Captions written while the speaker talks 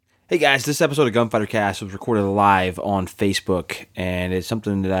Hey guys, this episode of Gunfighter Cast was recorded live on Facebook, and it's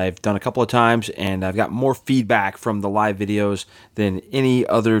something that I've done a couple of times, and I've got more feedback from the live videos than any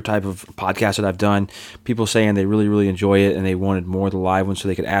other type of podcast that I've done. People saying they really enjoy it, and they wanted more of the live ones so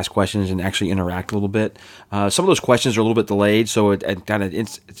they could ask questions and actually interact a little bit. Some of those questions are a little bit delayed, so it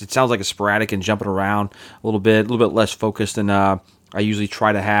sounds like it's sporadic and jumping around a little bit less focused than I usually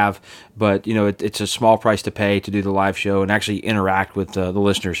try to have, but it's a small price to pay to do the live show and actually interact with the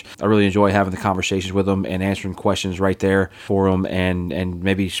listeners. I really enjoy having the conversations with them and answering questions right there for them, and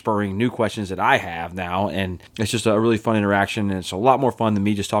maybe spurring new questions that I have now. And it's just a really fun interaction, and it's a lot more fun than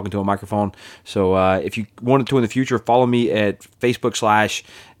me just talking to a microphone. So if you wanted to in the future, follow me at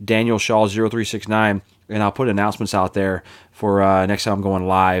Facebook/DanielShaw0369. And I'll put announcements out there for next time I'm going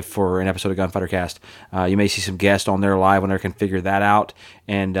live for an episode of Gunfighter Cast. You may see some guests on there live when I can figure that out.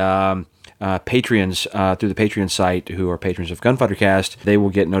 And Patreons through the Patreon site who are patrons of Gunfighter Cast, they will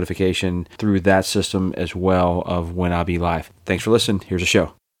get notification through that system as well of when I'll be live. Thanks for listening. Here's the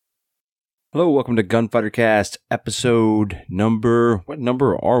show. Hello, welcome to Gunfighter Cast episode what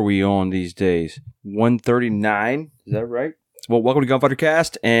number are we on these days? 139, is that right? Well, welcome to Gunfighter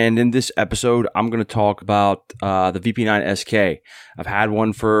Cast, and in this episode, I'm going to talk about the VP9SK. I've had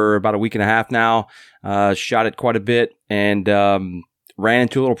one for about a week and a half now, shot it quite a bit, and ran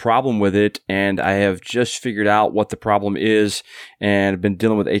into a little problem with it, and I have just figured out what the problem is, and I've been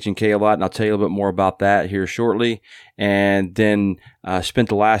dealing with H&K a lot, and I'll tell you a little bit more about that here shortly. And then spent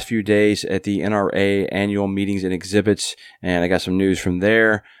the last few days at the NRAAM annual meetings and exhibits, and I got some news from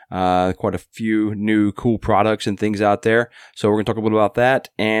there. Quite a few new cool products and things out there. So we're going to talk a little bit about that.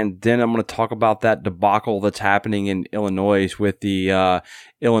 And then I'm going to talk about that debacle that's happening in Illinois with the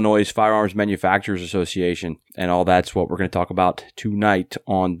Illinois Firearms Manufacturers Association. And all that's what we're going to talk about tonight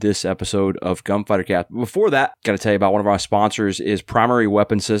on this episode of Gunfighter Cast. Before that, got to tell you about one of our sponsors is Primary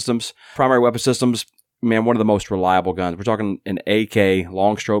Weapon Systems. Primary Weapon Systems, man, one of the most reliable guns. We're talking an AK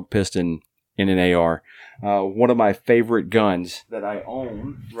long stroke piston in an AR. One of my favorite guns that I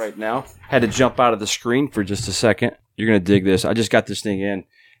own right now. Had to jump out of the screen for just a second. You're going to dig this. I just got this thing in,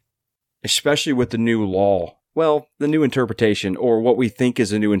 especially with the new law. Well, the new interpretation, or what we think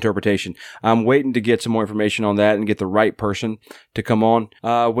is a new interpretation. I'm waiting to get some more information on that and get the right person to come on.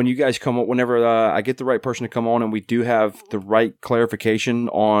 When you guys come on, whenever I get the right person to come on and we do have the right clarification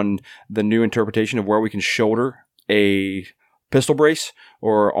on the new interpretation of where we can shoulder a pistol brace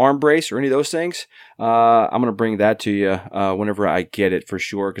or arm brace or any of those things, I'm going to bring that to you whenever I get it for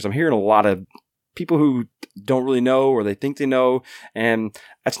sure, because I'm hearing a lot of people who don't really know or they think they know, and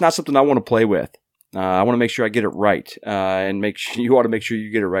that's not something I want to play with. I want to make sure I get it right, and you ought to make sure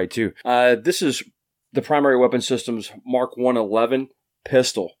you get it right too. This is the Primary Weapon Systems Mark 111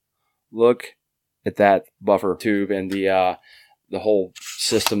 pistol. Look at that buffer tube and the whole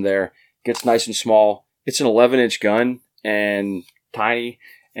system there. Gets nice and small. It's an 11-inch gun and tiny.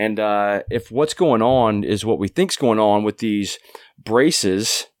 And if what's going on is what we think's going on with these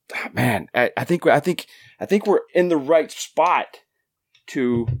braces, man, I think we're in the right spot.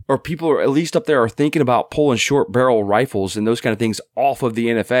 Or people are at least up there are thinking about pulling short barrel rifles and those kind of things off of the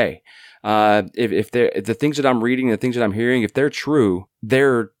NFA. If the things that I'm reading, the things that I'm hearing, if they're true,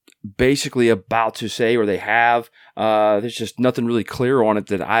 they're basically about to say, or they have, there's just nothing really clear on it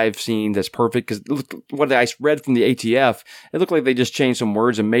that I've seen that's perfect. Because what I read from the ATF, it looked like they just changed some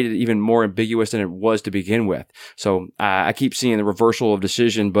words and made it even more ambiguous than it was to begin with. So I keep seeing the reversal of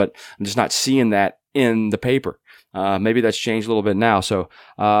decision, but I'm just not seeing that in the paper. Maybe that's changed a little bit now. So,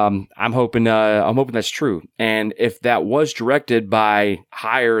 I'm hoping that's true. And if that was directed by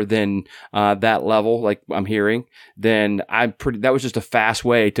higher than, that level, like I'm hearing, then that was just a fast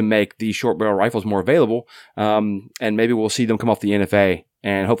way to make these short barrel rifles more available. And maybe we'll see them come off the NFA,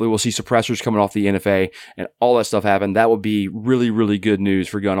 and hopefully we'll see suppressors coming off the NFA and all that stuff happen. That would be really good news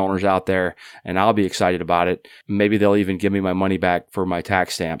for gun owners out there, and I'll be excited about it. Maybe they'll even give me my money back for my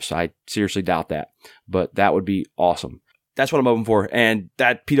tax stamps. I seriously doubt that, but that would be awesome. That's what I'm hoping for. And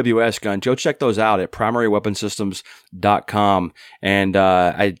that PWS gun, go check those out at primaryweaponsystems.com. And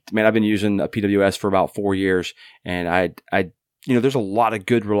I've been using a PWS for about 4 years, and there's a lot of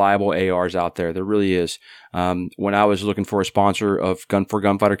good, reliable ARs out there. There really is. When I was looking for a sponsor for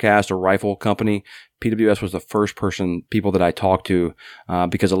Gunfighter Cast, a rifle company, PWS was the first people that I talked to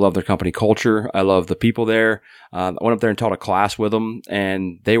because I love their company culture. I love the people there. I went up there and taught a class with them,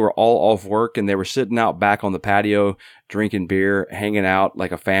 and they were all off work, and they were sitting out back on the patio, drinking beer, hanging out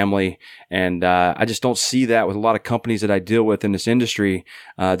like a family. And I just don't see that with a lot of companies that I deal with in this industry,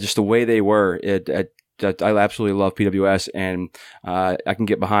 just the way they were. I absolutely love PWS, and I can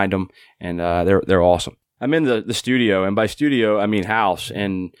get behind them, and they're awesome. I'm in the studio, and by studio, I mean house,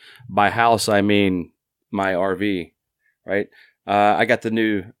 and by house, I mean my RV, right? I got the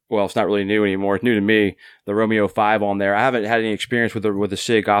new, well, it's not really new anymore. It's new to me, the Romeo 5 on there. I haven't had any experience with the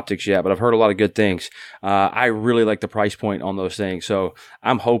SIG optics yet, but I've heard a lot of good things. I really like the price point on those things, so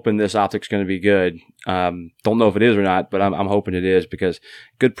I'm hoping this optic's going to be good. Don't know if it is or not, but I'm hoping it is, because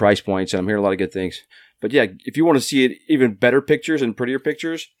good price points, and I'm hearing a lot of good things. But yeah, if you want to see it, even better pictures and prettier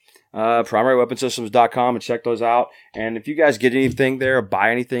pictures, primaryweaponsystems.com, and check those out. And if you guys get anything there or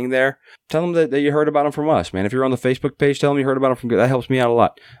buy anything there, tell them that you heard about them from us, man. If you're on the Facebook page, tell them you heard about them from good. That helps me out a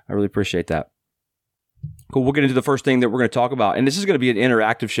lot. I really appreciate that. Cool. We'll get into the first thing that we're going to talk about. And this is going to be an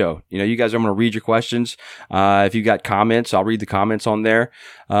interactive show. You know, you guys, I'm going to read your questions. If you got comments, I'll read the comments on there.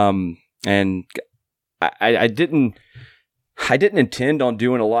 And I didn't intend on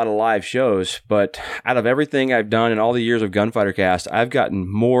doing a lot of live shows, but out of everything I've done in all the years of Gunfighter Cast, I've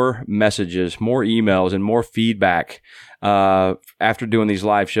gotten more messages, more emails, and more feedback after doing these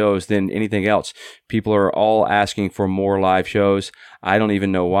live shows than anything else. People are all asking for more live shows. I don't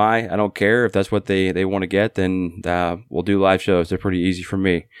even know why. I don't care. If that's what they want to get, then we'll do live shows. They're pretty easy for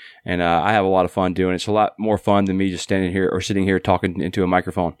me, and I have a lot of fun doing it. It's a lot more fun than me just standing here or sitting here talking into a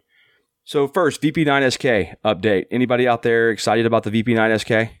microphone. So first, VP9SK update. Anybody out there excited about the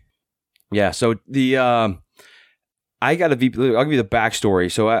VP9SK? Yeah, so I got a VP, I'll give you the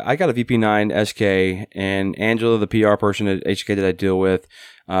backstory. So I got a VP9SK, and Angela, the PR person at HK that I deal with,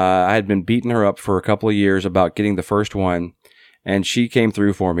 I had been beating her up for a couple of years about getting the first one, and she came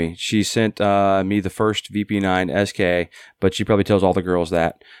through for me. She sent me the first VP9SK, but she probably tells all the girls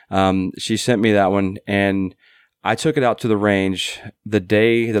that. She sent me that one, and I took it out to the range the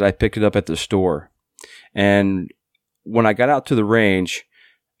day that I picked it up at the store. And when I got out to the range,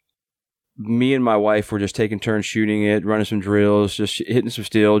 me and my wife were just taking turns shooting it, running some drills, just hitting some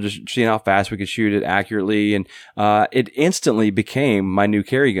steel, just seeing how fast we could shoot it accurately. And it instantly became my new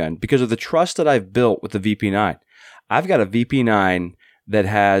carry gun because of the trust that I've built with the VP9. I've got a VP9 that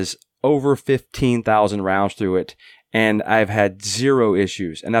has over 15,000 rounds through it, and I've had zero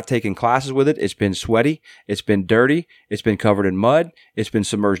issues. And I've taken classes with it. It's been sweaty. It's been dirty. It's been covered in mud. It's been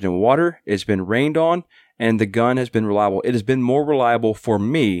submerged in water. It's been rained on. And the gun has been reliable. It has been more reliable for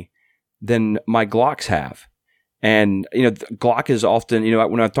me than my Glocks have. And, you know, Glock is often, you know,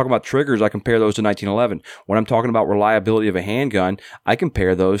 when I talk about triggers, I compare those to 1911. When I'm talking about reliability of a handgun, I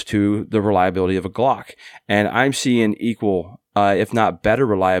compare those to the reliability of a Glock. And I'm seeing equal, if not better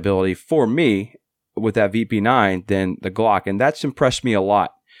reliability for me with that VP9 than the Glock. And that's impressed me a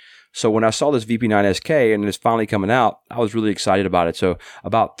lot. So when I saw this VP9SK and it's finally coming out, I was really excited about it. So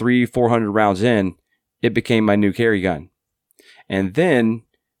about 400 rounds in, it became my new carry gun. And then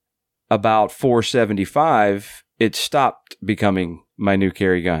about 475, it stopped becoming my new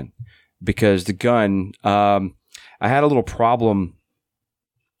carry gun because the gun, I had a little problem.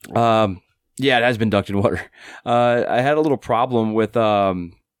 Yeah, it has been dunked in water. I had a little problem with,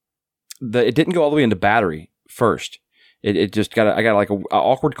 it didn't go all the way into battery first. It just I got like a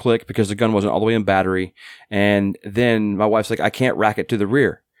awkward click because the gun wasn't all the way in battery. And then my wife's like, I can't rack it to the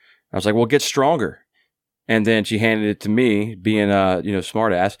rear. I was like, well, get stronger. And then she handed it to me, being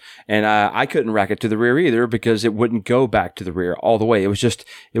smart ass, and I couldn't rack it to the rear either because it wouldn't go back to the rear all the way. It was just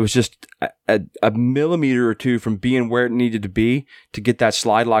a millimeter or two from being where it needed to be to get that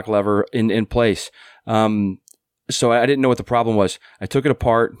slide lock lever in place. So I didn't know what the problem was. I took it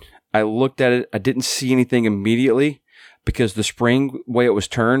apart. I looked at it. I didn't see anything immediately because the spring, way it was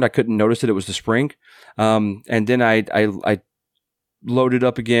turned, I couldn't notice that it was the spring. And then I loaded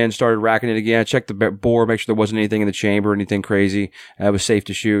up again, started racking it again. I checked the bore, make sure there wasn't anything in the chamber, anything crazy. It was safe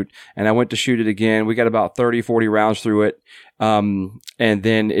to shoot. And I went to shoot it again. We got about 30, 40 rounds through it. And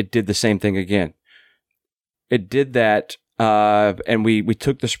then it did the same thing again. It did that. And we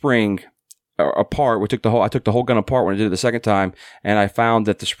took the spring apart. I took the whole gun apart when I did it the second time. And I found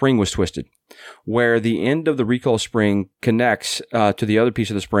that the spring was twisted. Where the end of the recoil spring connects to the other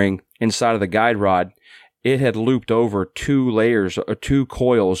piece of the spring inside of the guide rod, it had looped over 2 layers or 2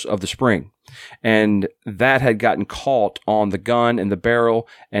 coils of the spring. And that had gotten caught on the gun and the barrel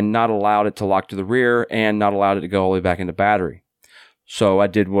and not allowed it to lock to the rear and not allowed it to go all the way back into battery. So I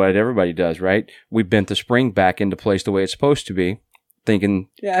did what everybody does, right? We bent the spring back into place the way it's supposed to be, thinking,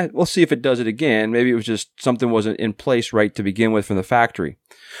 yeah, we'll see if it does it again. Maybe it was just something wasn't in place right to begin with from the factory.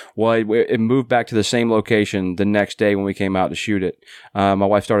 Well, it moved back to the same location the next day when we came out to shoot it. My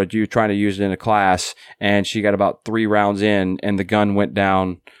wife started trying to use it in a class, and she got about 3 rounds in, and the gun went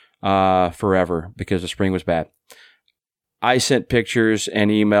down forever because the spring was bad. I sent pictures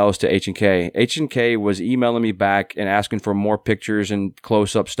and emails to H&K. H&K was emailing me back and asking for more pictures and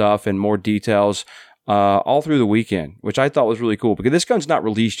close-up stuff and more details all through the weekend, which I thought was really cool because this gun's not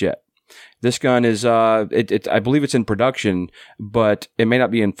released yet. This gun is, I believe it's in production, but it may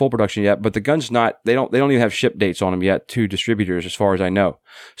not be in full production yet. But the gun's not. They don't even have ship dates on them yet to distributors, as far as I know.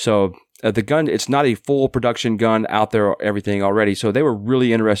 So the gun, it's not a full production gun out there, everything already. So they were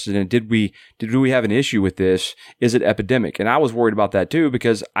really interested in, did we have an issue with this? Is it epidemic? And I was worried about that too,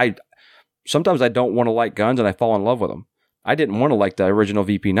 because sometimes I don't want to like guns and I fall in love with them. I didn't want to like the original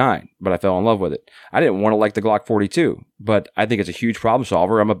VP9, but I fell in love with it. I didn't want to like the Glock 42, but I think it's a huge problem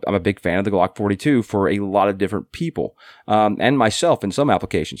solver. I'm a big fan of the Glock 42 for a lot of different people, and myself in some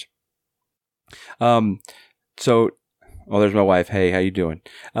applications. So, there's my wife. Hey, how you doing?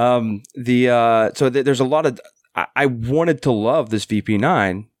 So there's a lot of, I wanted to love this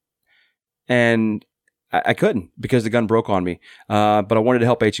VP9, and I couldn't because the gun broke on me. But I wanted to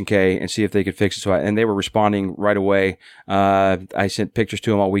help H&K and see if they could fix it. And they were responding right away. I sent pictures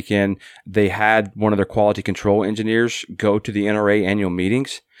to them all weekend. They had one of their quality control engineers go to the NRA annual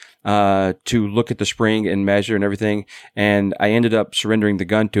meetings, to look at the spring and measure and everything. And I ended up surrendering the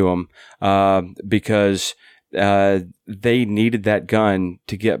gun to them, because, they needed that gun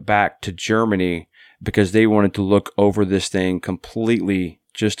to get back to Germany because they wanted to look over this thing completely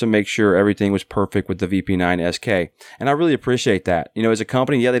just to make sure everything was perfect with the VP9SK. And I really appreciate that. You know, as a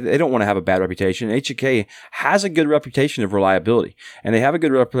company, yeah, they don't want to have a bad reputation. H&K has a good reputation of reliability, and they have a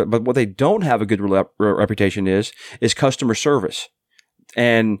good but what they don't have a good reputation is customer service.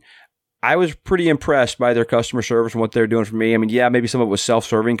 And I was pretty impressed by their customer service and what they're doing for me. I mean, yeah, maybe some of it was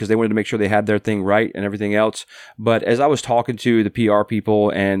self-serving because they wanted to make sure they had their thing right and everything else. But as I was talking to the PR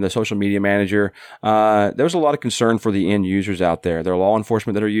people and the social media manager, there was a lot of concern for the end users out there. There are law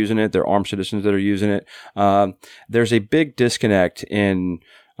enforcement that are using it. There are armed citizens that are using it. There's a big disconnect in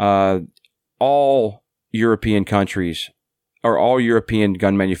all European countries, or all European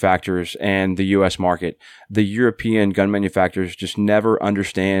gun manufacturers and the U.S. market. The European gun manufacturers just never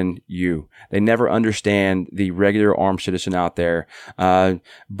understand you. They never understand the regular armed citizen out there.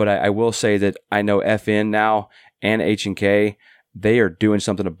 But I will say that I know FN now and H&K, they are doing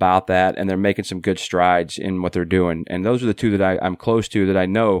something about that, and they're making some good strides in what they're doing. And those are the two that I'm close to that I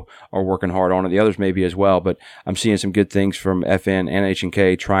know are working hard on it. The others maybe as well, but I'm seeing some good things from FN and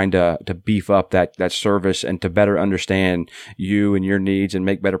H&K trying to beef up that service and to better understand you and your needs and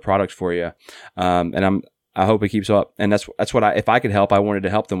make better products for you. And I hope it keeps up. And that's what if I could help, I wanted to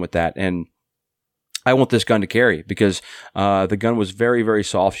help them with that. And I want this gun to carry because the gun was very, very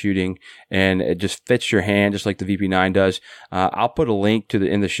soft shooting, and it just fits your hand just like the VP9 does. I'll put a link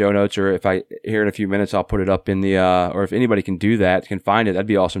in the show notes, or if I here in a few minutes, I'll put it up in the or if anybody can do that, can find it, that'd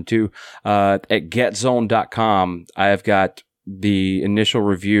be awesome too. At getzone.com, I have got the initial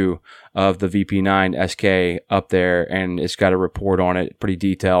review of the VP9SK up there, and it's got a report on it, pretty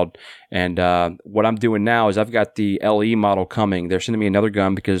detailed. And what I'm doing now is I've got the LE model coming. They're sending me another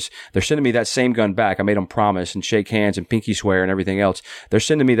gun because they're sending me that same gun back. I made them promise and shake hands and pinky swear and everything else. They're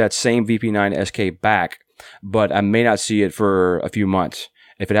sending me that same VP9SK back, but I may not see it for a few months.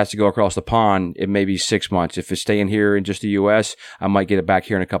 If it has to go across the pond, it may be 6 months. If it's staying here in just the U.S., I might get it back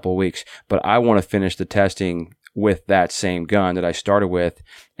here in a couple of weeks. But I want to finish the testing with that same gun that I started with.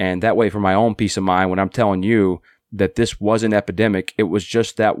 And that way, for my own peace of mind, when I'm telling you that this was an epidemic, it was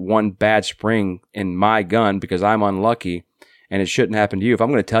just that one bad spring in my gun because I'm unlucky and it shouldn't happen to you. If I'm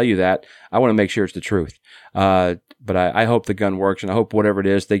going to tell you that, I want to make sure it's the truth. But I hope the gun works, and I hope whatever it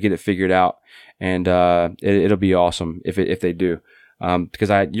is, they get it figured out. And it'll be awesome if they do. Because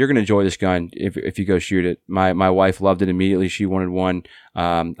you're going to enjoy this gun if you go shoot it. My wife loved it immediately. She wanted one.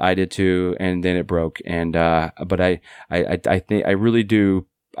 I did too. And then it broke. And, but I think I really do.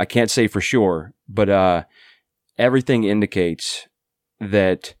 I can't say for sure, but, everything indicates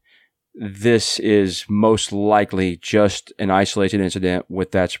that this is most likely just an isolated incident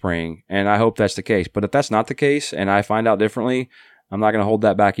with that spring. And I hope that's the case. But if that's not the case and I find out differently, I'm not going to hold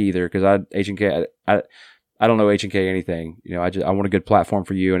that back either. Cause H&K, I don't know H&K anything. You know, I want a good platform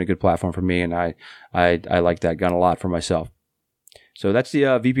for you and a good platform for me. And I like that gun a lot for myself. So that's the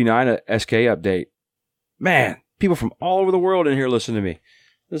VP9SK update. Man, people from all over the world in here listen to me.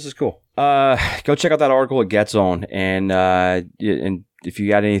 This is cool. Go check out that article at GetZone. And if you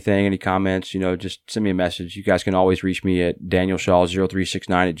got anything, any comments, just send me a message. You guys can always reach me at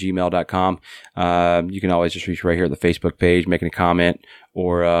danielshaw0369@gmail.com. You can always just reach right here at the Facebook page, making a comment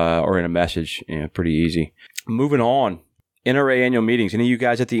or in a message. Pretty easy. Moving on. NRA annual meetings. Any of you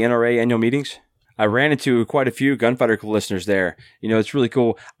guys at the NRA annual meetings? I ran into quite a few Gunfighter listeners there. It's really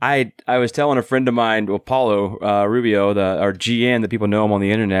cool. I was telling a friend of mine, Paulo Rubio, our GN, that people know him on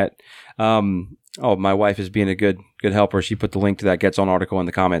the internet. My wife is being a good helper. She put the link to that Gets On article in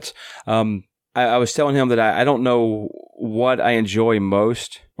the comments. I was telling him that I don't know what I enjoy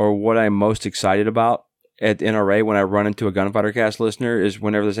most or what I'm most excited about at NRA when I run into a Gunfighter Cast listener is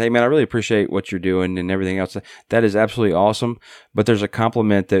whenever they say, hey, man, I really appreciate what you're doing and everything else. That is absolutely awesome. But there's a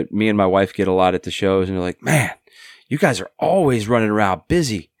compliment that me and my wife get a lot at the shows, and they're like, man, you guys are always running around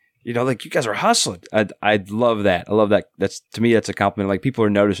busy. You know, like you guys are hustling. I love that. I love that. To me, that's a compliment. Like people are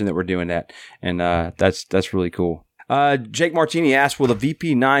noticing that we're doing that. And that's really cool. Jake Martini asked, will the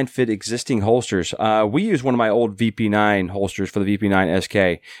VP9 fit existing holsters? We use one of my old VP9 holsters for the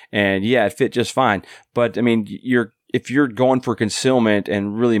VP9SK, and yeah, it fit just fine. But I mean, if you're going for concealment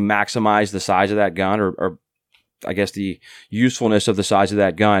and really maximize the size of that gun, or I guess the usefulness of the size of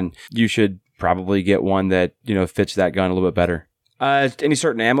that gun, you should probably get one that, you know, fits that gun a little bit better. Any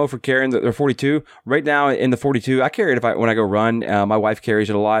certain ammo for carrying the 42? Right now in the 42, I carry it when I go run. My wife carries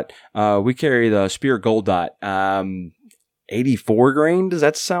it a lot. We carry the Spear Gold Dot, 84 grain. Does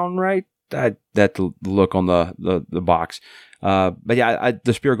that sound right? That look on the box. But yeah,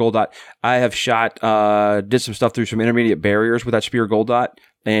 the Spear Gold Dot. I have shot, did some stuff through some intermediate barriers with that Spear Gold Dot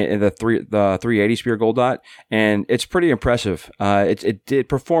and the 380 Spear Gold Dot, and it's pretty impressive. It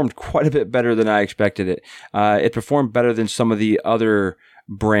performed quite a bit better than I expected it. It performed better than some of the other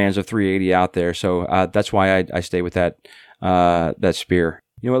brands of 380 out there. So that's why I stay with that spear.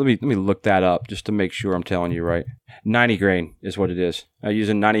 You know what? Let me look that up just to make sure I'm telling you right. 90 grain is what it is. I use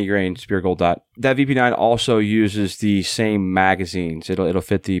a 90 grain Spear Gold Dot. That VP9 also uses the same magazines. It'll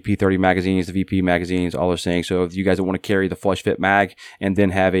fit the P30 magazines, the VP magazines, all those things. So if you guys don't want to carry the flush fit mag and then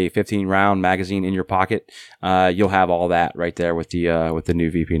have a 15 round magazine in your pocket, you'll have all that right there with the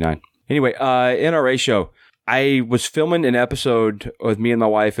new VP9. Anyway, NRA show. I was filming an episode with me and my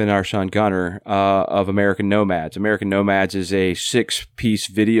wife and our son Gunner of American Nomads. American Nomads is a 6-piece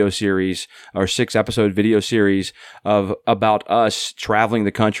video series or 6-episode video series about us traveling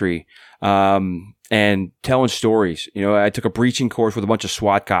the country and telling stories. You know, I took a breaching course with a bunch of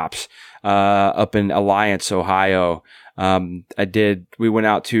SWAT cops up in Alliance, Ohio. We went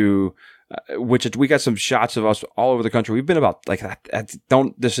out to we got some shots of us all over the country. We've been about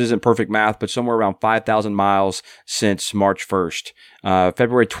this isn't perfect math, but somewhere around 5,000 miles since March 1st.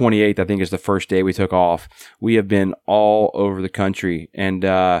 February 28th, I think, is the first day we took off. We have been all over the country, and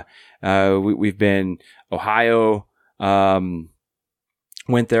we've been Ohio,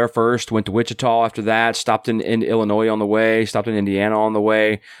 went there first, went to Wichita after that, stopped in Illinois on the way, stopped in Indiana on the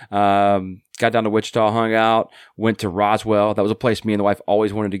way, got down to Wichita, hung out, went to Roswell. That was a place me and the wife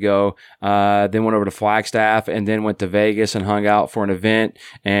always wanted to go. Then went over to Flagstaff, and then went to Vegas and hung out for an event,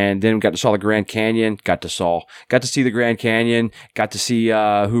 and then got to saw the Grand Canyon. Got to see the Grand Canyon, got to see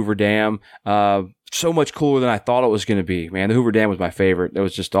Hoover Dam. So much cooler than I thought it was going to be, man. The Hoover Dam was my favorite. There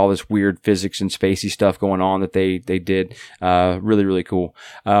was just all this weird physics and spacey stuff going on that they did. Really, really cool.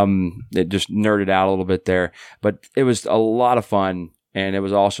 It just nerded out a little bit there, but it was a lot of fun. And it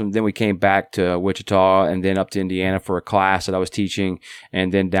was awesome. Then we came back to Wichita and then up to Indiana for a class that I was teaching,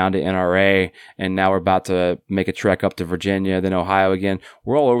 and then down to NRA. And now we're about to make a trek up to Virginia, then Ohio again.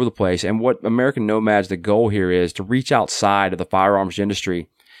 We're all over the place. And what American Nomads, the goal here is to reach outside of the firearms industry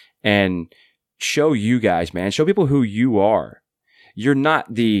and show you guys, man, show people who you are. You're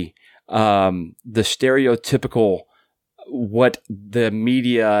not the stereotypical what the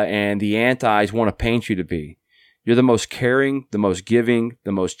media and the antis want to paint you to be. You're the most caring, the most giving,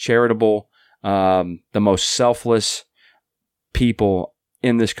 the most charitable, the most selfless people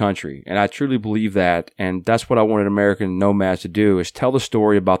in this country. And I truly believe that. And that's what I wanted American Nomads to do, is tell the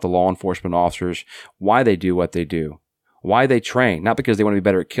story about the law enforcement officers, why they do what they do, why they train. Not because they want to be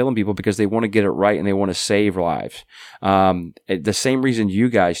better at killing people, because they want to get it right and they want to save lives. The same reason you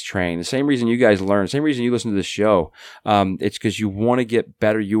guys train, the same reason you guys learn, the same reason you listen to this show. It's because you want to get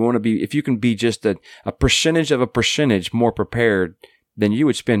better. You want to be, if you can be just a percentage of a percentage more prepared, then you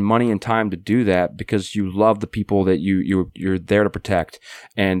would spend money and time to do that because you love the people that you're there to protect.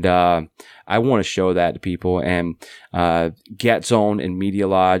 And I want to show that to people. And Get Zone and Media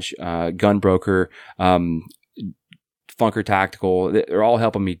Lodge, Gun Broker, Funker Tactical, they're all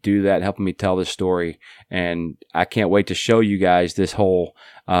helping me do that, helping me tell this story. And I can't wait to show you guys this whole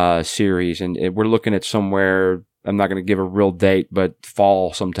series. And we're looking at somewhere, I'm not going to give a real date, but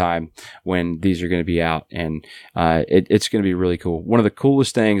fall sometime when these are going to be out. And it's going to be really cool. One of the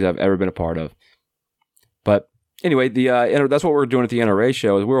coolest things I've ever been a part of. But anyway, that's what we're doing at the NRA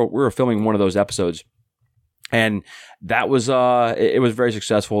show. Is we're filming one of those episodes. And that was it was very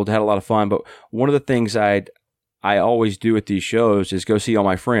successful. It had a lot of fun. But one of the things I always do at these shows is go see all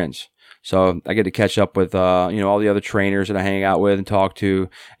my friends. So I get to catch up with, all the other trainers that I hang out with and talk to.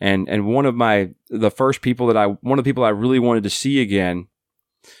 And one of the people I really wanted to see again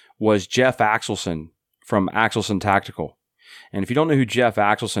was Jeff Axelson from Axelson Tactical. And if you don't know who Jeff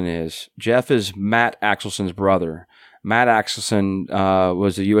Axelson is, Jeff is Matt Axelson's brother. Matt Axelson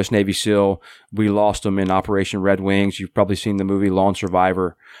was a U.S. Navy SEAL. We lost him in Operation Red Wings. You've probably seen the movie Lone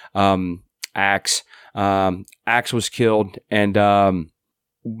Survivor. Axe. Axe was killed, and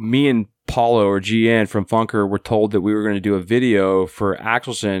me and Paulo, or GN from Funker, were told that we were going to do a video for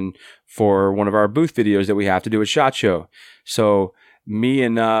Axelson for one of our booth videos that we have to do at SHOT Show. So me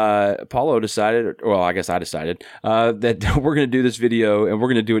and Paulo decided, well, I guess I decided, that we're going to do this video and we're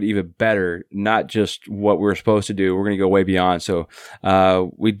going to do it even better, not just what we were supposed to do. We're going to go way beyond. So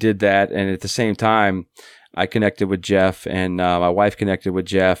we did that. And at the same time, I connected with Jeff, and my wife connected with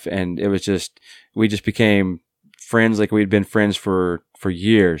Jeff, and it was just, we just became friends like we'd been friends for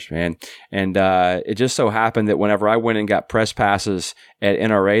years, man. And it just so happened that whenever I went and got press passes at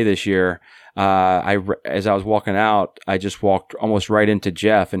NRA this year, as I was walking out, I just walked almost right into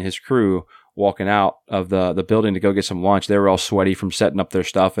Jeff and his crew walking out of the building to go get some lunch. They were all sweaty from setting up their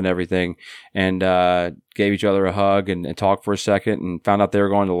stuff and everything, and gave each other a hug and talked for a second, and found out they were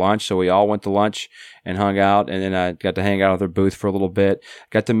going to lunch. So we all went to lunch and hung out, and then I got to hang out at their booth for a little bit.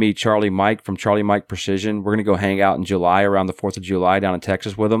 Got to meet Charlie Mike from Charlie Mike Precision. We're going to go hang out in July, around the 4th of July, down in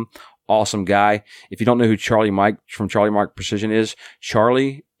Texas with him. Awesome guy. If you don't know who Charlie Mike from Charlie Mike Precision is,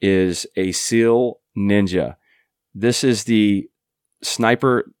 Charlie is a SEAL ninja. This is the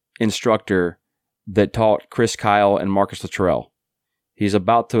sniper instructor that taught Chris Kyle and Marcus Luttrell. He's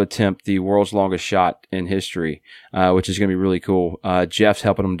about to attempt the world's longest shot in history, which is going to be really cool. Jeff's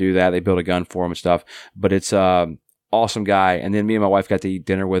helping him do that. They built a gun for him and stuff, but it's awesome guy. And then me and my wife got to eat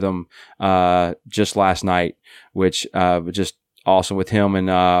dinner with him just last night, which was just awesome with him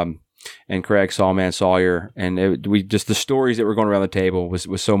and Craig Sawman Sawyer, and we just, the stories that were going around the table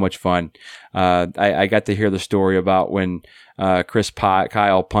was so much fun. I got to hear the story about when Chris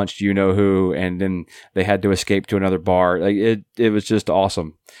Kyle punched you know who, and then they had to escape to another bar. Like it was just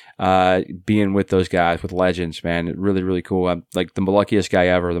awesome being with those guys, with legends, man. Really, really cool. I'm like the luckiest guy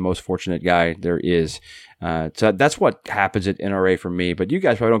ever, the most fortunate guy there is. So that's what happens at NRA for me. But you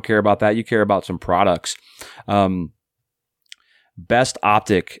guys probably don't care about that. You care about some products. Best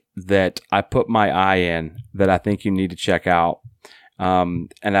optic that I put my eye in that I think you need to check out.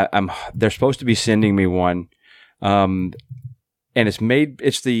 And they're supposed to be sending me one. And it's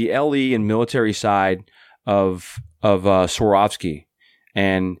the LE and military side of Swarovski.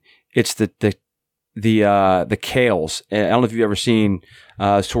 And it's the Kales. And I don't know if you've ever seen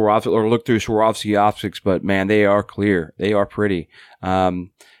Swarovski or looked through Swarovski optics, but man, they are clear. They are pretty.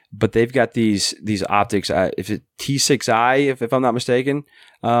 But they've got these optics. If it's T6i, if I'm not mistaken.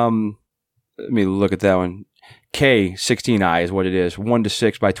 Let me look at that one. K16i is what it is.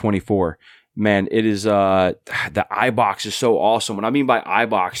 1:6 by 24. Man, it is. The eye box is so awesome. What I mean by eye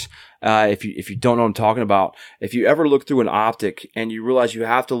box, if you don't know what I'm talking about, if you ever look through an optic and you realize you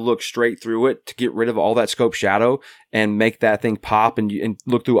have to look straight through it to get rid of all that scope shadow and make that thing pop, and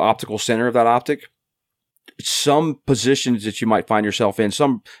look through optical center of that optic. Some positions that you might find yourself in,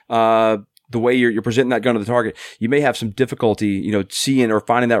 the way you're presenting that gun to the target, you may have some difficulty, seeing or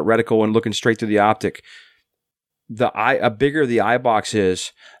finding that reticle and looking straight through the optic. The bigger the eye box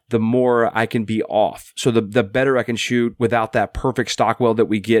is, the more I can be off. So the better I can shoot without that perfect stock weld that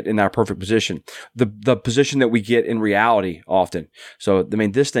we get in our perfect position. The position that we get in reality often. So, I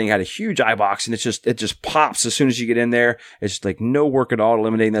mean, this thing had a huge eye box, and it just pops as soon as you get in there. It's just like no work at all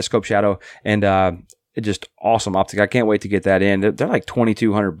eliminating that scope shadow. And, it's just awesome optic. I can't wait to get that in. They're like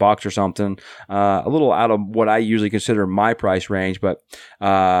 $2,200 or something. A little out of what I usually consider my price range, but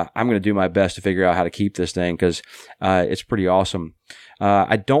I'm going to do my best to figure out how to keep this thing because it's pretty awesome.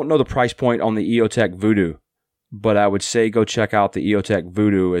 I don't know the price point on the EOTech Voodoo, but I would say go check out the EOTech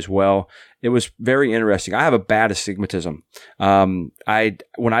Voodoo as well. It was very interesting. I have a bad astigmatism. When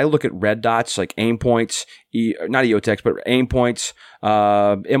I look at red dots, like aim points, not EOTechs, but aim points,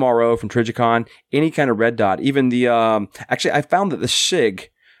 MRO from Trigicon, any kind of red dot, even actually I found that the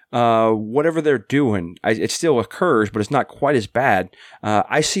SIG, whatever they're doing, it still occurs, but it's not quite as bad.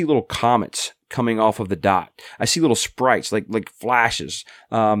 I see little comets coming off of the dot. I see little sprites, like flashes,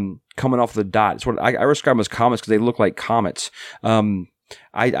 coming off of the dot. It's what I describe them as comets because they look like comets.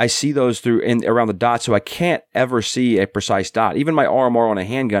 I see those through around the dot, so I can't ever see a precise dot. Even my RMR on a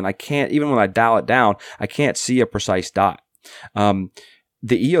handgun, I can't, even when I dial it down, I can't see a precise dot.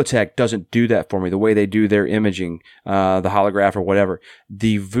 The EOTech doesn't do that for me the way they do their imaging, the holograph or whatever.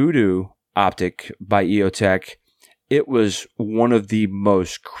 The Voodoo optic by EOTech, it was one of the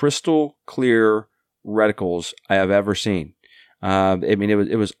most crystal clear reticles I have ever seen. I mean,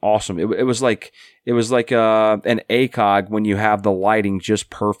 it was awesome. It was like an ACOG when you have the lighting just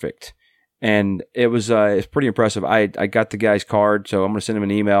perfect. And it's pretty impressive. I got the guy's card, so I'm going to send him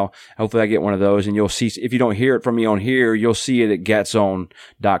an email. Hopefully I get one of those, and you'll see, if you don't hear it from me on here, you'll see it at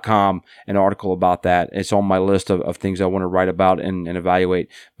getzone.com, an article about that. It's on my list of things I want to write about and evaluate.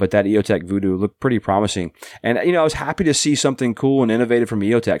 But that EOTech Voodoo looked pretty promising. And, I was happy to see something cool and innovative from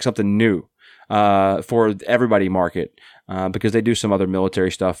EOTech, something new, for everybody market. Because they do some other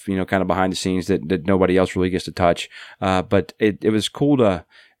military stuff, kind of behind the scenes that nobody else really gets to touch. But it was cool to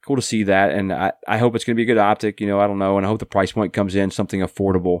see that, and I hope it's going to be a good optic. I don't know, and I hope the price point comes in something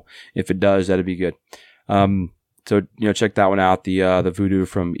affordable. If it does, that'd be good. So check that one out, the Voodoo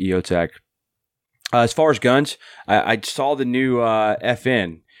from EOTech. As far as guns, I saw the new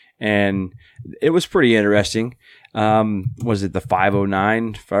FN, and it was pretty interesting. Was it the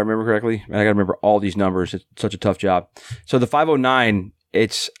 509, if I remember correctly? I got to remember all these numbers. It's such a tough job. So the 509,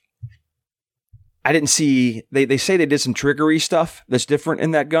 I didn't see, they say they did some trickery stuff that's different in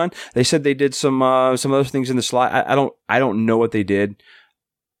that gun. They said they did some other things in the slide. I don't know what they did.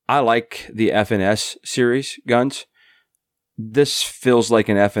 I like the FNS series guns. This feels like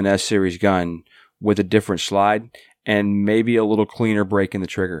an FNS series gun with a different slide and maybe a little cleaner break in the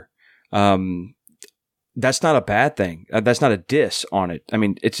trigger. That's not a bad thing. That's not a diss on it. I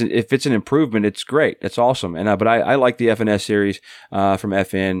mean, if it's an improvement, it's great. It's awesome. And but I like the FNS series from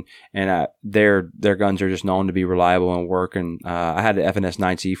FN, and their guns are just known to be reliable and work. And I had the FNS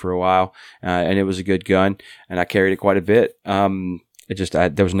 9C for a while, and it was a good gun, and I carried it quite a bit. There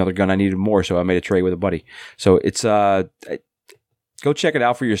was another gun I needed more, so I made a trade with a buddy. So it's go check it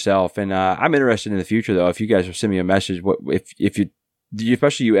out for yourself. And I'm interested in the future, though. If you guys will send me a message, if you,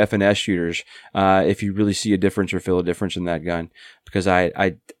 especially you FNS shooters, if you really see a difference or feel a difference in that gun, because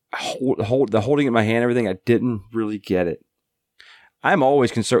I hold the holding it in my hand, everything, I didn't really get it. I'm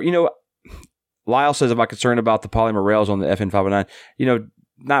always concerned. Lyle says, am I concerned about the polymer rails on the FN 509?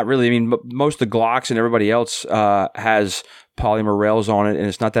 Not really. I mean, most of the Glocks and everybody else has polymer rails on it, and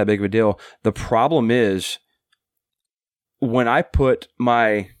it's not that big of a deal. The problem is when I put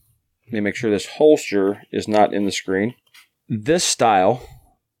let me make sure this holster is not in the screen. This style,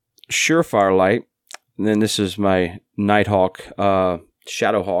 Surefire light, and then this is my Nighthawk,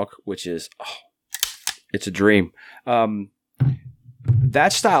 Shadowhawk, which is, it's a dream.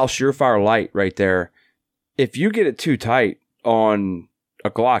 That style Surefire light right there, if you get it too tight on a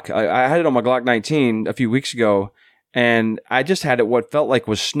Glock, I had it on my Glock 19 a few weeks ago, and I just had it what felt like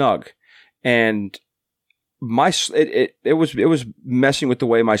was snug, and it was messing with the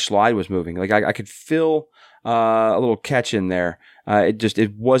way my slide was moving. Like I could feel a little catch in there.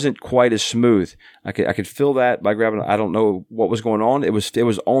 It wasn't quite as smooth. I could feel that by grabbing. I don't know what was going on. It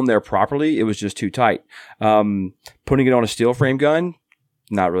was on there properly. It was just too tight. Putting it on a steel frame gun,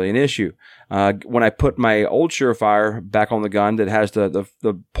 not really an issue. When I put my old Surefire back on the gun that has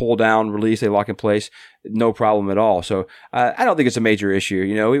the pull down release, they lock in place, no problem at all. So I don't think it's a major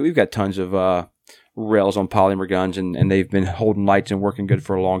issue. We've got tons of rails on polymer guns, and they've been holding lights and working good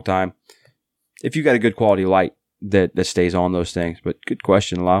for a long time. If you got a good quality light that stays on those things. But good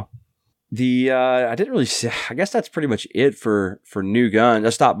question, Lau. I didn't really see, I guess that's pretty much it for new guns. I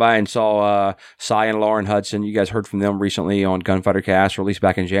stopped by and saw Cy and Lauren Hudson. You guys heard from them recently on Gunfighter Cast, released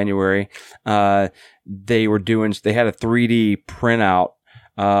back in January. They had a 3D printout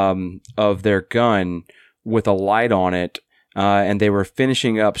of their gun with a light on it. And they were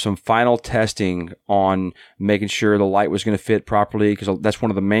finishing up some final testing on making sure the light was going to fit properly, because that's one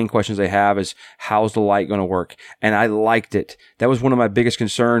of the main questions they have is, how's the light going to work? And I liked it. That was one of my biggest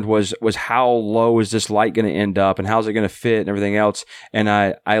concerns was how low is this light going to end up, and how's it going to fit and everything else. And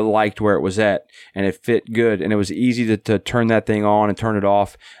I liked where it was at, and it fit good, and it was easy to turn that thing on and turn it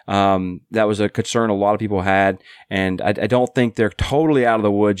off. That was a concern a lot of people had, and I don't think they're totally out of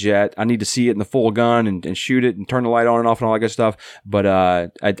the woods yet. I need to see it in the full gun and shoot it and turn the light on and off and all that good stuff. But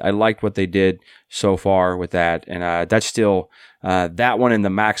I liked what they did so far with that, and that's still that one and the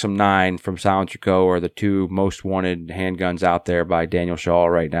Maxim 9 from Silencer Co. are the two most wanted handguns out there by Daniel Shaw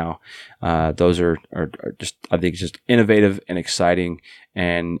right now. Those are just, I think, just innovative and exciting,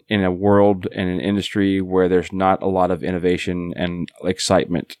 and in a world and an industry where there's not a lot of innovation and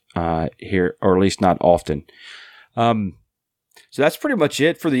excitement here, or at least not often. So that's pretty much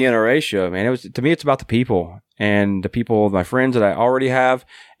it for the NRA show, man. To me, it's about the people, and the people, my friends that I already have,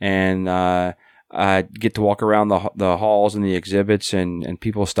 and I get to walk around the halls and the exhibits, and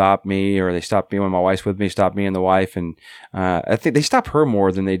people stop me, or they stop me when my wife's with me, stop me and the wife, and I think they stop her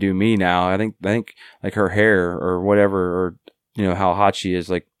more than they do me now. I think like her hair or whatever, or how hot she is,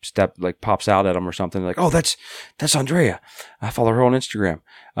 like pops out at them or something. Like, oh, that's Andrea. I follow her on Instagram.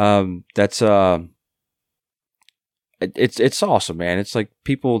 It's awesome, man. It's like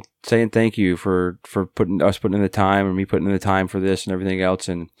people saying thank you for putting in the time, or me putting in the time for this and everything else.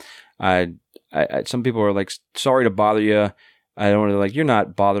 And I some people are like, sorry to bother you. I don't want to, like, you're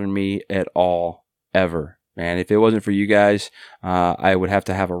not bothering me at all, ever, man. If it wasn't for you guys, I would have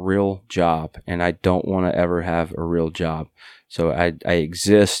to have a real job, and I don't want to ever have a real job. So I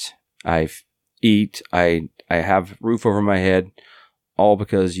exist, I eat, I have roof over my head, all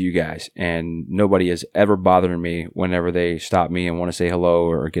because of you guys. And nobody is ever bothering me whenever they stop me and want to say hello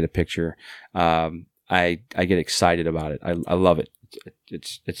or get a picture. I get excited about it. I love it.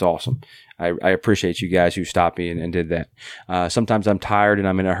 It's awesome. I appreciate you guys who stopped me and did that. Sometimes I'm tired and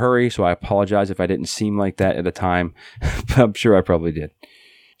I'm in a hurry, so I apologize if I didn't seem like that at the time, but I'm sure I probably did.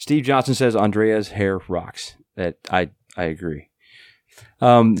 Steve Johnson says Andrea's hair rocks. That I agree.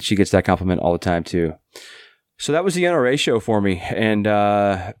 She gets that compliment all the time too. So that was the NRA show for me, and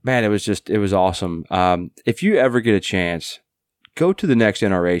man, it was awesome. If you ever get a chance, go to the next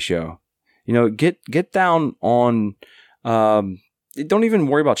NRA show. Get down on. Don't even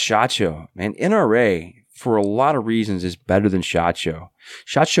worry about SHOT Show, man. NRA, for a lot of reasons, is better than SHOT Show.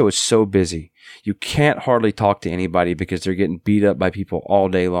 SHOT Show is so busy. You can't hardly talk to anybody because they're getting beat up by people all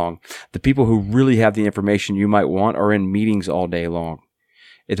day long. The people who really have the information you might want are in meetings all day long.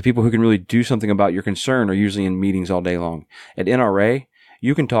 The people who can really do something about your concern are usually in meetings all day long. At NRA,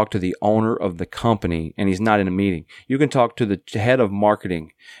 you can talk to the owner of the company, and he's not in a meeting. You can talk to the head of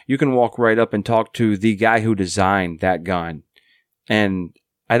marketing. You can walk right up and talk to the guy who designed that gun. And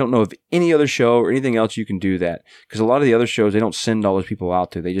I don't know of any other show or anything else you can do that, because a lot of the other shows, they don't send all those people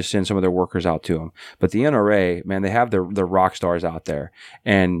out to. They just send some of their workers out to them. But the NRA, man, they have their rock stars out there.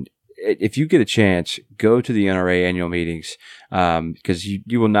 And if you get a chance, go to the NRA annual meetings, because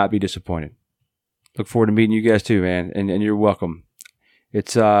you will not be disappointed. Look forward to meeting you guys too, man. And you're welcome.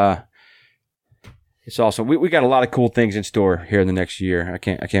 It's awesome. We got a lot of cool things in store here in the next year. I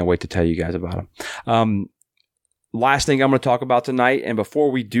can't wait to tell you guys about them. Last thing I'm going to talk about tonight, and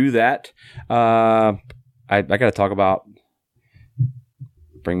before we do that, I got to talk about.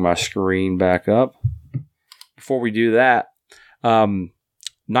 Bring my screen back up. Before we do that,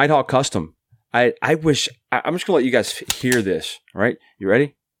 Nighthawk Custom. I'm just going to let you guys hear this. All right, you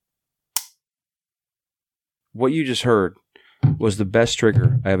ready? What you just heard was the best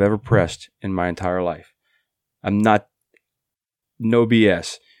trigger I have ever pressed in my entire life. No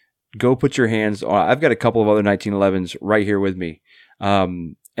BS. Go put your hands on. I've got a couple of other 1911s right here with me,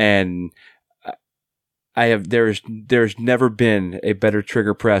 and I have. There's never been a better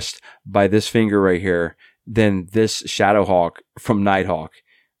trigger pressed by this finger right here than this Shadowhawk from Nighthawk.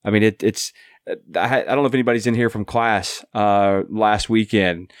 I mean, it's. I don't know if anybody's in here from class last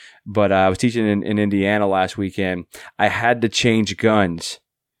weekend, but I was teaching in Indiana last weekend. I had to change guns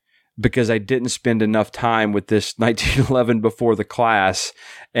because I didn't spend enough time with this 1911 before the class.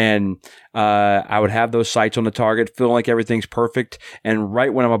 And I would have those sights on the target, feeling like everything's perfect. And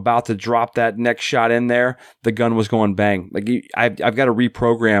right when I'm about to drop that next shot in there, the gun was going bang. Like I've got to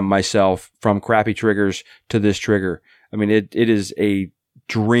reprogram myself from crappy triggers to this trigger. I mean, it is a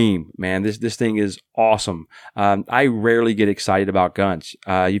dream, man. This thing is awesome. I rarely get excited about guns.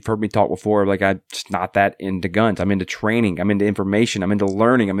 You've heard me talk before, like I'm just not that into guns. I'm into training. I'm into information. I'm into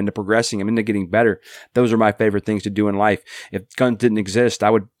learning. I'm into progressing. I'm into getting better. Those are my favorite things to do in life. If guns didn't exist,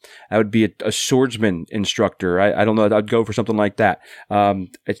 I would be a swordsman instructor. I don't know. I'd go for something like that.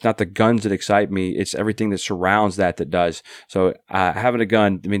 It's not the guns that excite me. It's everything that surrounds that does. So having a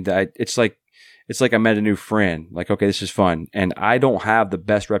gun, I mean, it's like I met a new friend. Like, okay, this is fun. And I don't have the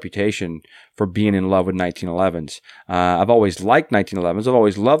best reputation for being in love with 1911s. I've always liked 1911s. I've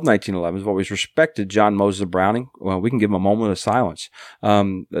always loved 1911s. I've always respected John Moses of Browning. Well, we can give him a moment of silence.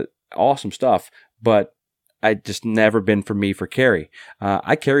 Awesome stuff. But I just never been for me for carry.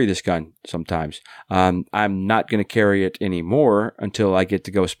 I carry this gun sometimes. I'm not going to carry it anymore until I get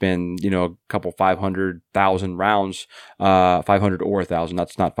to go spend, a couple 500,000 rounds, 500 or 1,000.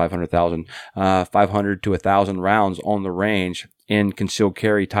 That's not 500,000, 500 to 1,000 rounds on the range in concealed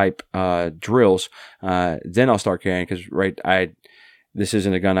carry type drills. Then I'll start carrying because this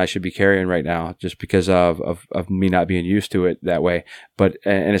isn't a gun I should be carrying right now just because of me not being used to it that way. But,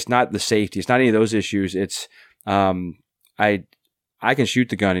 and it's not the safety. It's not any of those issues. It's, I can shoot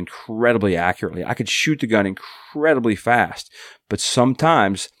the gun incredibly accurately. I could shoot the gun incredibly fast, but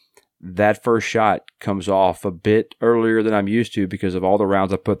sometimes that first shot comes off a bit earlier than I'm used to because of all the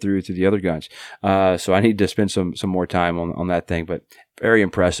rounds I put through to the other guns. So I need to spend some more time on that thing. But very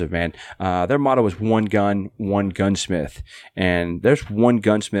impressive, man. Their motto is one gun, one gunsmith. And there's one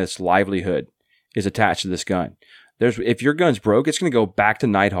gunsmith's livelihood is attached to this gun. If your gun's broke, it's going to go back to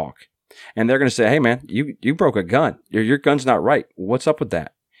Nighthawk. And they're going to say, hey, man, you broke a gun. Your gun's not right. What's up with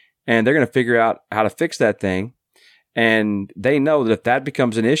that? And they're going to figure out how to fix that thing. And they know that if that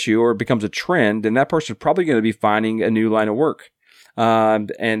becomes an issue or it becomes a trend, then that person's probably going to be finding a new line of work. And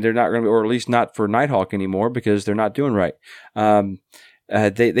they're not going to, or at least not for Nighthawk anymore, because they're not doing right.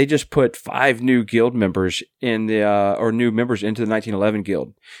 They just put 5 new guild members in or new members into the 1911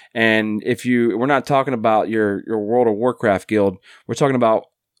 guild. And we're not talking about your World of Warcraft guild. We're talking about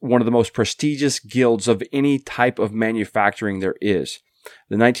one of the most prestigious guilds of any type of manufacturing there is.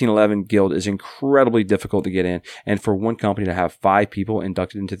 The 1911 guild is incredibly difficult to get in, and for one company to have 5 people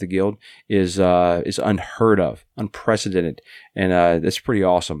inducted into the guild is unheard of, unprecedented, and that's pretty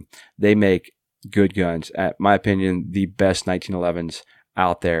awesome. They make good guns, at my opinion, the best 1911s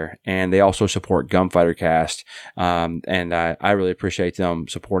out there, and they also support Gunfighter Cast, and I really appreciate them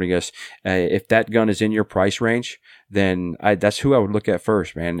supporting us. If that gun is in your price range, then that's who I would look at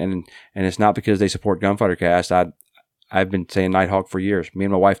first, man. And it's not because they support Gunfighter Cast. I've been saying Nighthawk for years. Me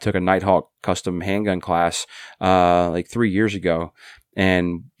and my wife took a Nighthawk custom handgun class like 3 years ago,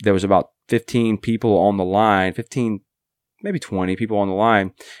 and there was about 15 people on the line, 15, maybe 20 people on the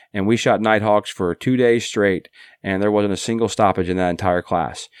line, and we shot Nighthawks for 2 days straight, and there wasn't a single stoppage in that entire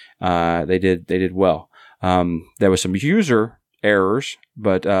class. They did well. There was some user errors,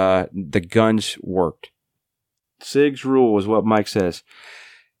 but the guns worked. SIG's rule is what Mike says.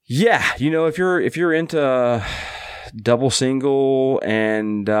 Yeah, if you're into double single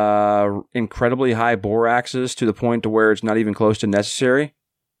and incredibly high bore axes to the point to where it's not even close to necessary,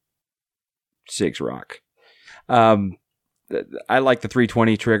 SIG's rock. I like the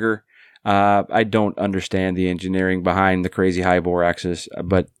 320 trigger. I don't understand the engineering behind the crazy high bore axis,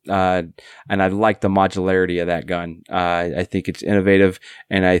 but and I like the modularity of that gun. I think it's innovative,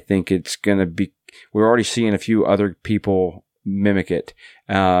 and I think it's gonna be. We're already seeing a few other people mimic it.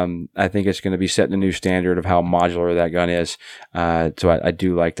 I think it's going to be setting a new standard of how modular that gun is. So I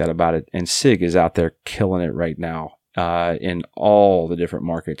do like that about it. And SIG is out there killing it right now in all the different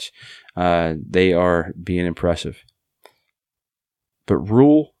markets. They are being impressive. But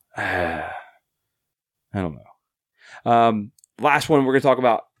rule, I don't know. Last one we're going to talk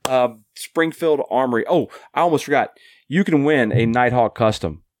about Springfield Armory. Oh, I almost forgot. You can win a Nighthawk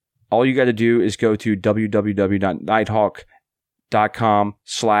custom. All you got to do is go to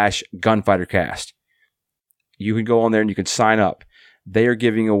www.nighthawk.com/gunfightercast. You can go on there and you can sign up. They are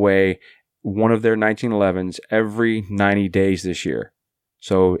giving away one of their 1911s every 90 days this year.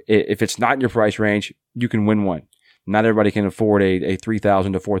 So if it's not in your price range, you can win one. Not everybody can afford a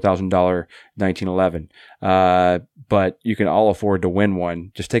 $3,000 to $4,000 1911, but you can all afford to win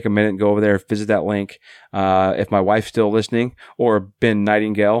one. Just take a minute and go over there, visit that link. If my wife's still listening, or Ben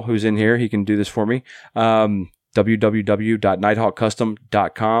Nightingale, who's in here, he can do this for me.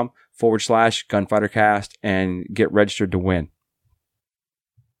 www.nighthawkcustom.com/gunfightercast and get registered to win.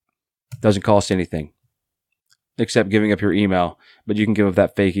 Doesn't cost anything except giving up your email, but you can give up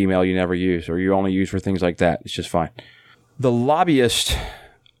that fake email you never use or you only use for things like that. It's just fine. The lobbyist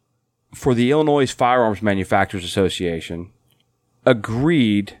for the Illinois Firearms Manufacturers Association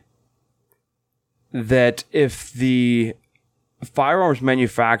agreed that if the firearms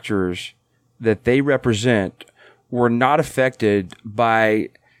manufacturers that they represent were not affected by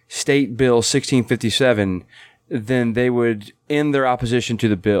State Bill 1657, then they would end their opposition to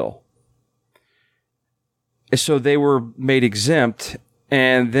the bill. So they were made exempt,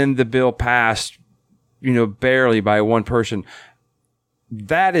 and then the bill passed, barely by one person.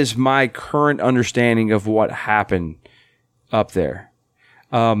 That is my current understanding of what happened up there.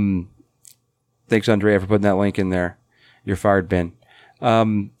 Thanks, Andrea, for putting that link in there. You're fired, Ben.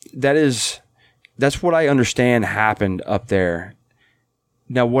 That's what I understand happened up there.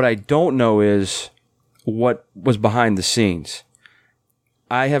 Now, what I don't know is what was behind the scenes.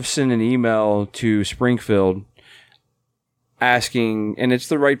 I have sent an email to Springfield asking, and it's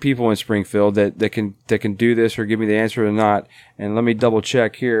the right people in Springfield that can do this or give me the answer or not. And let me double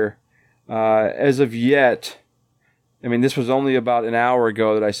check here. As of yet, this was only about an hour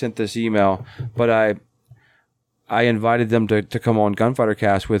ago that I sent this email, but I invited them to come on Gunfighter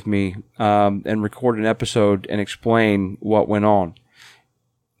Cast with me and record an episode and explain what went on.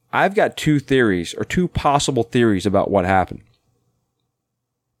 I've got two possible theories about what happened.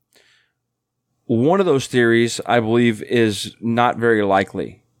 One of those theories, I believe, is not very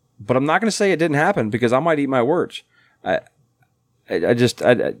likely. But I'm not going to say it didn't happen because I might eat my words.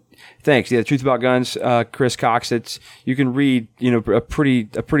 thanks. Yeah, the Truth About Guns, Chris Cox. You can read, a pretty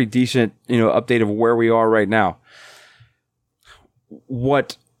decent, update of where we are right now.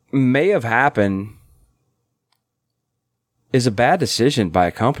 What may have happened is a bad decision by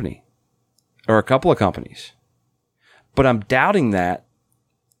a company or a couple of companies, but I'm doubting that.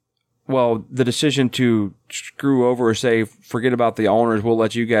 Well, the decision to screw over or say, forget about the owners, we'll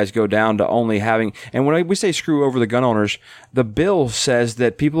let you guys go down to only having, and when we say screw over the gun owners, the bill says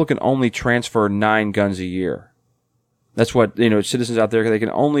that people can only transfer 9 guns a year. That's what, citizens out there, they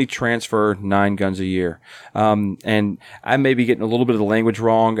can only transfer 9 guns a year. And I may be getting a little bit of the language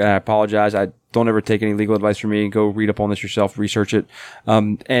wrong, and I apologize. I don't ever take any legal advice from me. Go read up on this yourself, research it.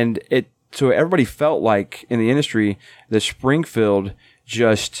 So everybody felt like in the industry that Springfield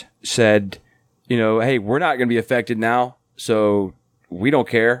just said, hey, we're not going to be affected now, so we don't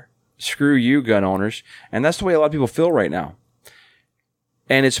care. Screw you, gun owners. And that's the way a lot of people feel right now.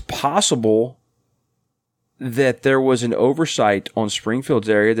 And it's possible that there was an oversight on Springfield's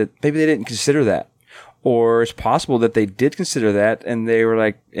area that maybe they didn't consider that. Or it's possible that they did consider that and they were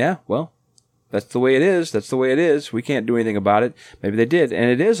like, yeah, well, that's the way it is. That's the way it is. We can't do anything about it. Maybe they did. And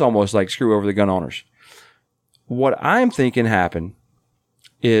it is almost like screw over the gun owners. What I'm thinking happened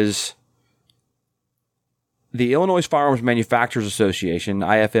is the Illinois Firearms Manufacturers Association,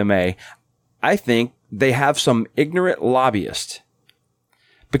 IFMA, I think they have some ignorant lobbyists.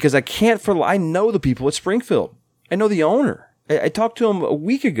 Because I know the people at Springfield. I know the owner. I talked to him a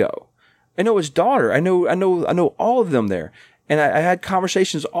week ago. I know his daughter. I know all of them there. And I had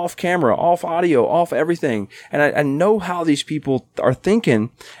conversations off camera, off audio, off everything. And I know how these people are thinking,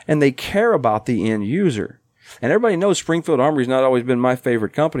 and they care about the end user. And everybody knows Springfield Armory has not always been my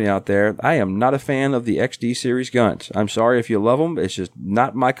favorite company out there. I am not a fan of the XD series guns. I'm sorry if you love them. It's just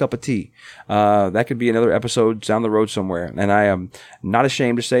not my cup of tea. That could be another episode down the road somewhere. And I am not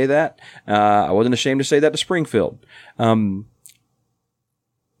ashamed to say that. I wasn't ashamed to say that to Springfield. But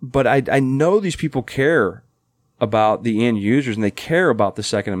I know these people care about the end users and they care about the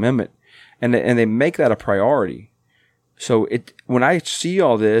Second Amendment. And they make that a priority. So when I see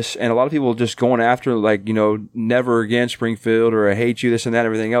all this and a lot of people just going after never again Springfield or I hate you, this and that,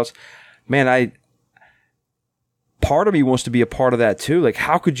 everything else, man, part of me wants to be a part of that too. Like,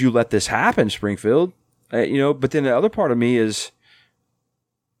 how could you let this happen, Springfield? But then the other part of me is,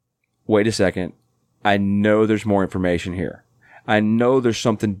 wait a second. I know there's more information here. I know there's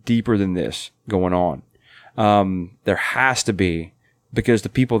something deeper than this going on. There has to be, because the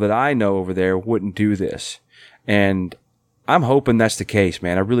people that I know over there wouldn't do this. And I'm hoping that's the case,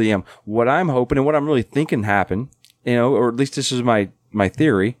 man. I really am. What I'm hoping and what I'm really thinking happened, or at least this is my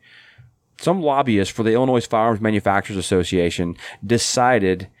theory, some lobbyist for the Illinois Firearms Manufacturers Association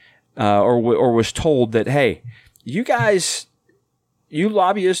decided or was told that, hey, you guys, you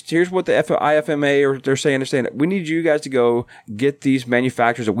lobbyists, here's what the IFMA or they're saying. We need you guys to go get these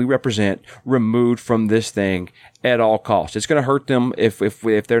manufacturers that we represent removed from this thing at all costs. It's going to hurt them if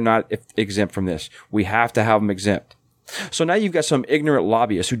they're not exempt from this. We have to have them exempt. So now you've got some ignorant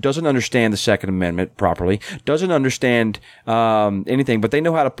lobbyist who doesn't understand the Second Amendment properly, doesn't understand anything, but they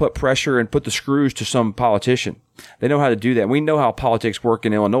know how to put pressure and put the screws to some politician. They know how to do that. We know how politics work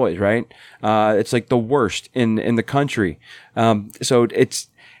in Illinois, right? It's like the worst in the country. So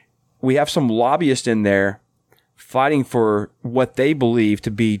we have some lobbyists in there fighting for what they believe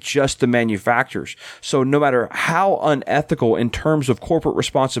to be just the manufacturers. So no matter how unethical in terms of corporate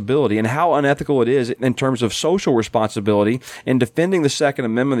responsibility and how unethical it is in terms of social responsibility in defending the Second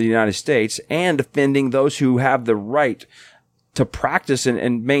Amendment of the United States and defending those who have the right to practice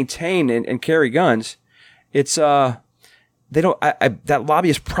and maintain and carry guns, it's that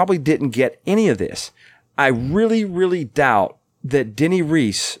lobbyist probably didn't get any of this. I really, really doubt that Denny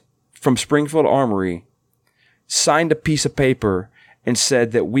Reese from Springfield Armory signed a piece of paper and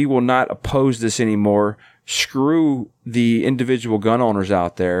said that we will not oppose this anymore. Screw the individual gun owners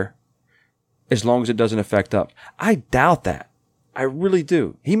out there as long as it doesn't affect us. I doubt that. I really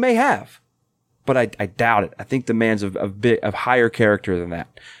do. He may have, but I doubt it. I think the man's of higher character than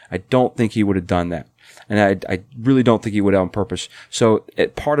that. I don't think he would have done that. And I really don't think he would have on purpose. So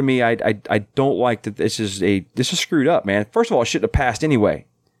part of me, I don't like that this is screwed up, man. First of all, it shouldn't have passed anyway.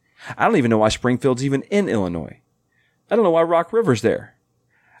 I don't even know why Springfield's even in Illinois. I don't know why Rock River's there.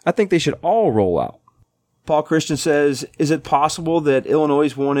 I think they should all roll out. Paul Christian says, is it possible that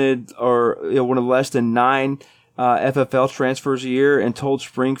Illinois wanted less than 9 FFL transfers a year and told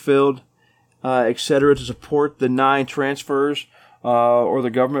Springfield, et cetera, to support the 9 transfers, or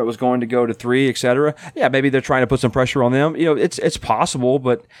the government was going to go to 3, et cetera? Yeah, maybe they're trying to put some pressure on them. It's possible,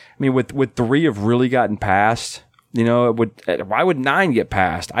 but I mean, with 3 have really gotten passed Why would 9 get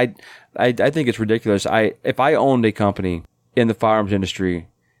passed? I think it's ridiculous. If I owned a company in the firearms industry,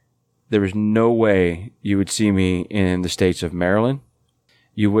 there is no way you would see me in the states of Maryland.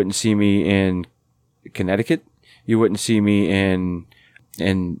 You wouldn't see me in Connecticut. You wouldn't see me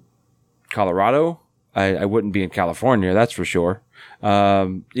in Colorado. I wouldn't be in California, that's for sure.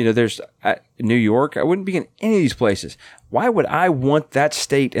 There's New York. I wouldn't be in any of these places. Why would I want that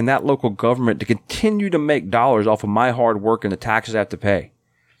state and that local government to continue to make dollars off of my hard work and the taxes I have to pay?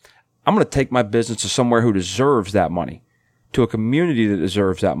 I'm going to take my business to somewhere who deserves that money, to a community that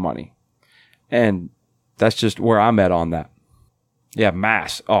deserves that money. And that's just where I'm at on that. Yeah,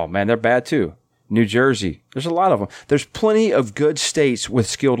 Mass. Oh, man, they're bad too. New Jersey. There's a lot of them. There's plenty of good states with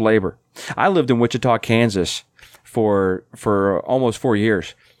skilled labor. I lived in Wichita, Kansas for almost 4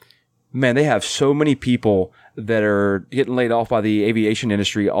 years. Man, they have so many people that are getting laid off by the aviation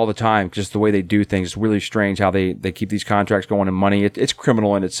industry all the time. Just the way they do things. It's really strange how they keep these contracts going and money. It's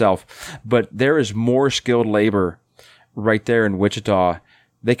criminal in itself. But there is more skilled labor right there in Wichita.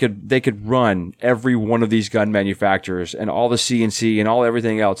 They could run every one of these gun manufacturers and all the CNC and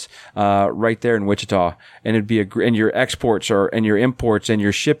everything else right there in Wichita, and it'd be and your exports and your imports and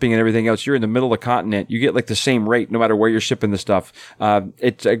your shipping and everything else. You're in the middle of the continent. You get like the same rate no matter where you're shipping the stuff.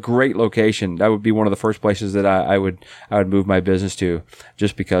 It's a great location. That would be one of the first places that I would move my business to,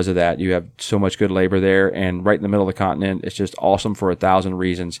 just because of that. You have so much good labor there, and right in the middle of the continent, it's just awesome for 1,000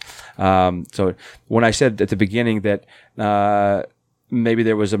 reasons. So when I said at the beginning that maybe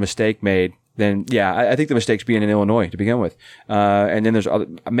there was a mistake made, then yeah, I think the mistake's being in Illinois to begin with. And then there's other,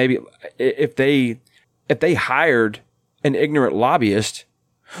 maybe if they hired an ignorant lobbyist,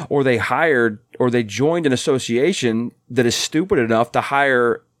 or they joined an association that is stupid enough to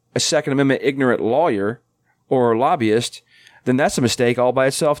hire a Second Amendment ignorant lawyer or lobbyist, then that's a mistake all by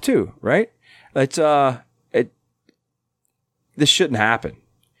itself too, right? This shouldn't happen.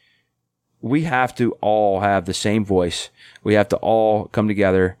 We have to all have the same voice. We have to all come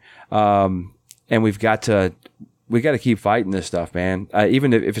together, and we've got to keep fighting this stuff, man.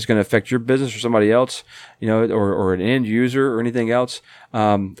 Even if it's going to affect your business or somebody else, or an end user or anything else.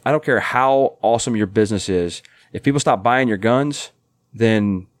 I don't care how awesome your business is. If people stop buying your guns,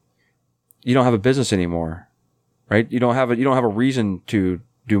 then you don't have a business anymore, right? You don't have a reason to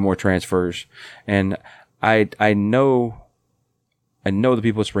do more transfers. And I know the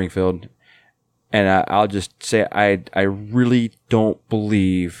people at Springfield. And I'll just say I really don't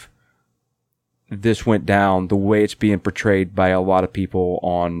believe this went down the way it's being portrayed by a lot of people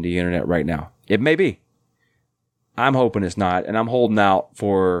on the internet right now. It may be. I'm hoping it's not, and I'm holding out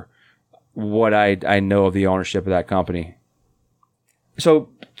for what I know of the ownership of that company. So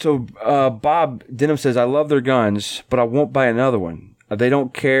Bob Denham says, I love their guns, but I won't buy another one. They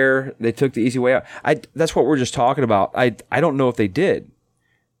don't care. They took the easy way out. That's what we're just talking about. I don't know if they did.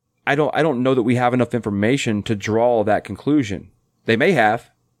 I don't know that we have enough information to draw that conclusion. They may have.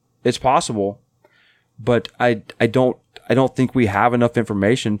 It's possible. But I don't think we have enough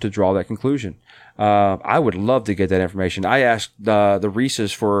information to draw that conclusion. I would love to get that information. I asked the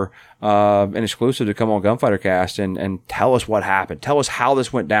Reeses for an exclusive to come on Gunfighter Cast and tell us what happened. Tell us how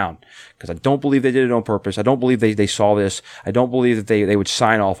this went down. Because I don't believe they did it on purpose. I don't believe they saw this. I don't believe that they would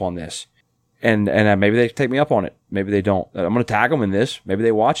sign off on this. And maybe they take me up on it. Maybe they don't. I'm going to tag them in this. Maybe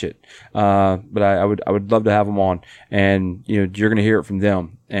they watch it. But I would love to have them on. And you're going to hear it from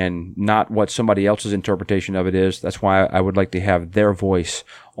them and not what somebody else's interpretation of it is. That's why I would like to have their voice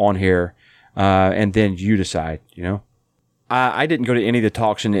on here. And then you decide. I didn't go to any of the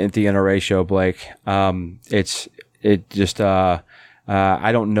talks at the NRA show, Blake. I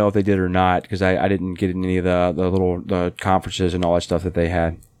don't know if they did or not, because I didn't get in any of the conferences and all that stuff that they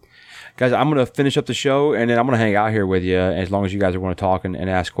had. Guys, I'm going to finish up the show, and then I'm going to hang out here with you as long as you guys want to talk and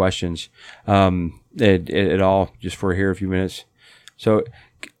ask questions at all, just for here a few minutes. So,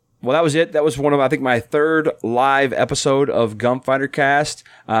 well, that was it. That was one of, I think, my third live episode of Gunfighter Cast.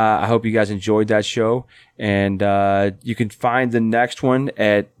 I hope you guys enjoyed that show. And you can find the next one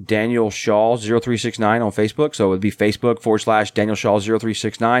at Daniel Shaw 0369 on Facebook. So it would be Facebook.com/Daniel Shaw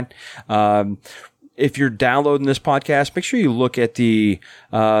 0369. If you're downloading this podcast, make sure you look at the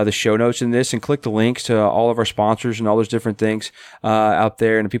show notes in this and click the links to all of our sponsors and all those different things out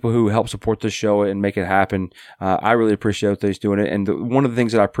there, and the people who help support this show and make it happen. I really appreciate those doing it. And one of the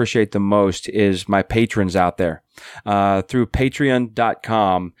things that I appreciate the most is my patrons out there. Through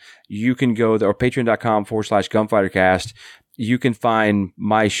Patreon.com, you can go there, or Patreon.com/GunfighterCast. You can find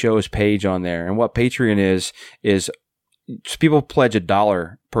my show's page on there. And what Patreon is people pledge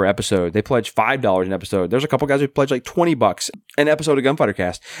 $1 per episode. They pledge $5 an episode. There's a couple guys who pledge like $20 an episode of Gunfighter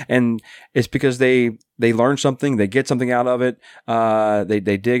Cast, and it's because they learn something, they get something out of it,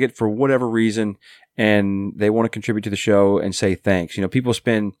 they dig it for whatever reason, and they want to contribute to the show and say thanks. People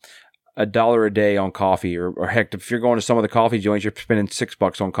spend $1 a day on coffee, or heck, if you're going to some of the coffee joints, you're spending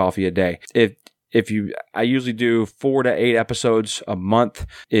 $6 on coffee a day. I usually do 4 to 8 episodes a month.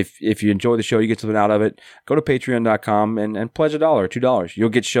 If you enjoy the show, you get something out of it, go to patreon.com and pledge $1 or $2. You'll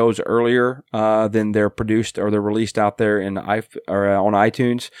get shows earlier than they're produced or they're released out there on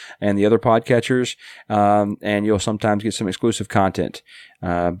iTunes and the other podcatchers. And you'll sometimes get some exclusive content.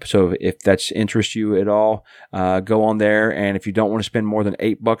 So if that's interests you at all, go on there. And if you don't want to spend more than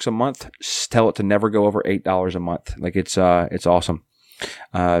 $8 a month, tell it to never go over $8 a month. Like it's awesome.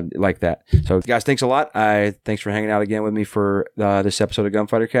 Like that. So guys, thanks a lot. Thanks for hanging out again with me for this episode of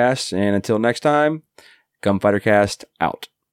Gunfighter Cast. And until next time, Gunfighter Cast out.